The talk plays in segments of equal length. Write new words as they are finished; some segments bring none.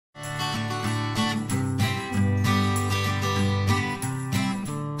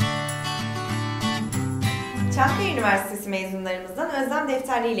Çankaya Üniversitesi mezunlarımızdan Özlem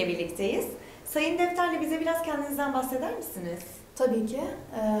DEFTERLİ ile birlikteyiz. Sayın DEFTERLİ, bize biraz kendinizden bahseder misiniz? Tabii ki.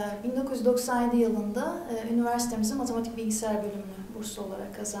 1997 yılında üniversitemizin Matematik Bilgisayar Bölümünü burslu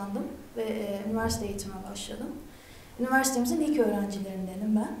olarak kazandım ve üniversite eğitimine başladım. Üniversitemizin ilk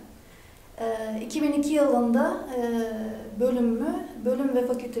öğrencilerindenim ben. 2002 yılında bölüm ve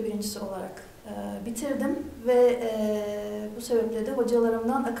fakülte birincisi olarak bitirdim ve bu sebeple de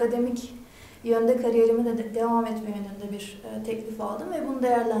hocalarımdan akademik yönde kariyerime de devam etme yönünde bir teklif aldım ve bunu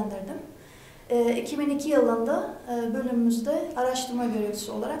değerlendirdim. 2002 yılında bölümümüzde araştırma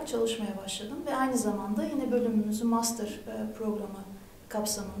görevlisi olarak çalışmaya başladım ve aynı zamanda yine bölümümüzün master programı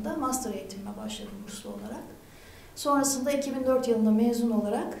kapsamında master eğitimime başladım burslu olarak. Sonrasında 2004 yılında mezun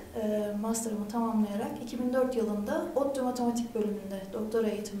olarak master'ımı tamamlayarak 2004 yılında ODTÜ Matematik Bölümünde doktora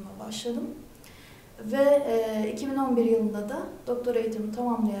eğitimime başladım ve 2011 yılında da doktora eğitimimi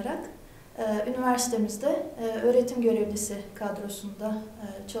tamamlayarak üniversitemizde öğretim görevlisi kadrosunda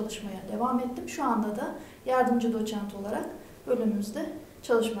çalışmaya devam ettim. Şu anda da yardımcı doçent olarak bölümümüzde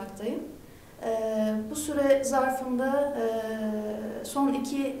çalışmaktayım. Bu süre zarfında son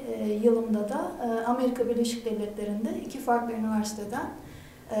 2 yılımda da Amerika Birleşik Devletleri'nde 2 farklı üniversiteden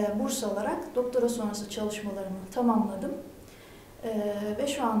burs alarak doktora sonrası çalışmalarımı tamamladım. Ve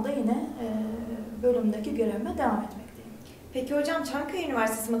şu anda yine bölümdeki görevime devam etmekteyim. Peki hocam, Çankaya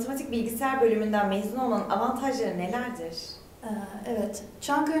Üniversitesi Matematik Bilgisayar Bölümünden mezun olmanın avantajları nelerdir? Evet,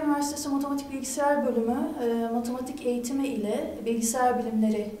 Çankaya Üniversitesi Matematik Bilgisayar Bölümü matematik eğitimi ile bilgisayar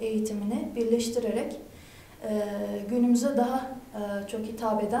bilimleri eğitimini birleştirerek günümüze daha çok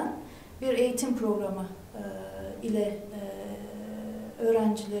hitap eden bir eğitim programı ile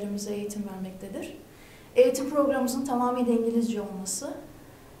öğrencilerimize eğitim vermektedir. Eğitim programımızın tamamıyla İngilizce olması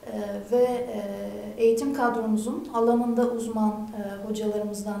ve eğitim kadromuzun alanında uzman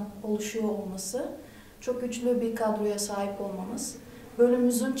hocalarımızdan oluşuyor olması, çok güçlü bir kadroya sahip olmamız,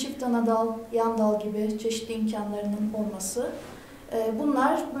 bölümümüzün çift ana dal, yan dal gibi çeşitli imkanlarının olması,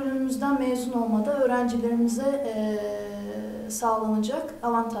 bunlar bölümümüzden mezun olmada öğrencilerimize sağlanacak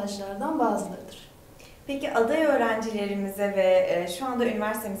avantajlardan bazılarıdır. Peki aday öğrencilerimize ve şu anda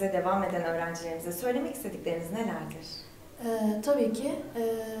üniversitemize devam eden öğrencilerimize söylemek istedikleriniz nelerdir? Tabii ki.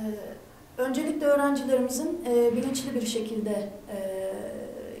 Öncelikle öğrencilerimizin bilinçli bir şekilde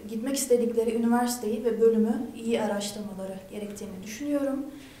gitmek istedikleri üniversiteyi ve bölümü iyi araştırmaları gerektiğini düşünüyorum.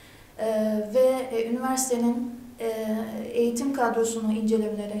 Ve üniversitenin eğitim kadrosunu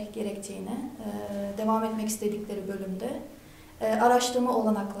incelemeleri gerektiğini, devam etmek istedikleri bölümde araştırma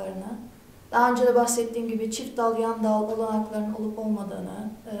olanaklarını, daha önce de bahsettiğim gibi çift dal, yan dal olanaklarının olup olmadığını,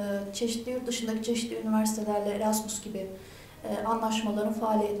 çeşitli yurt dışındaki çeşitli üniversitelerle Erasmus gibi anlaşmaların,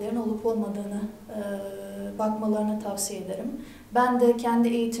 faaliyetlerin olup olmadığını bakmalarını tavsiye ederim. Ben de kendi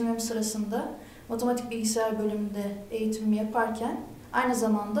eğitimim sırasında Matematik Bilgisayar Bölümünde eğitimimi yaparken aynı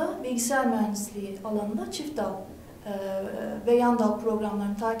zamanda bilgisayar mühendisliği alanında çift dal ve yan dal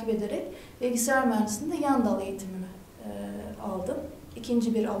programlarını takip ederek bilgisayar mühendisliğinde yan dal eğitimimi aldım.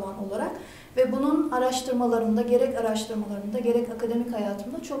 İkinci bir alan olarak ve bunun araştırmalarında, gerek akademik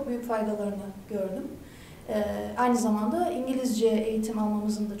hayatımda çok büyük faydalarını gördüm. Aynı zamanda İngilizce eğitim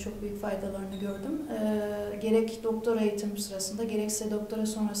almamızın da çok büyük faydalarını gördüm. Gerek doktora eğitim sırasında, gerekse doktora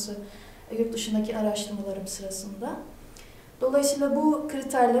sonrası yurt dışındaki araştırmalarım sırasında. Dolayısıyla bu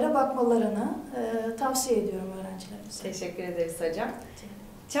kriterlere bakmalarını tavsiye ediyorum öğrencilerimize. Teşekkür ederiz hocam.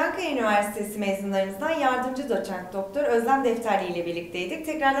 Çankaya Üniversitesi mezunlarımızdan yardımcı doçent doktor Özlem DEFTERLİ ile birlikteydik.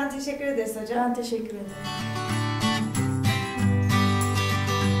 Tekrardan teşekkür ederiz hocam. Ben teşekkür ederim.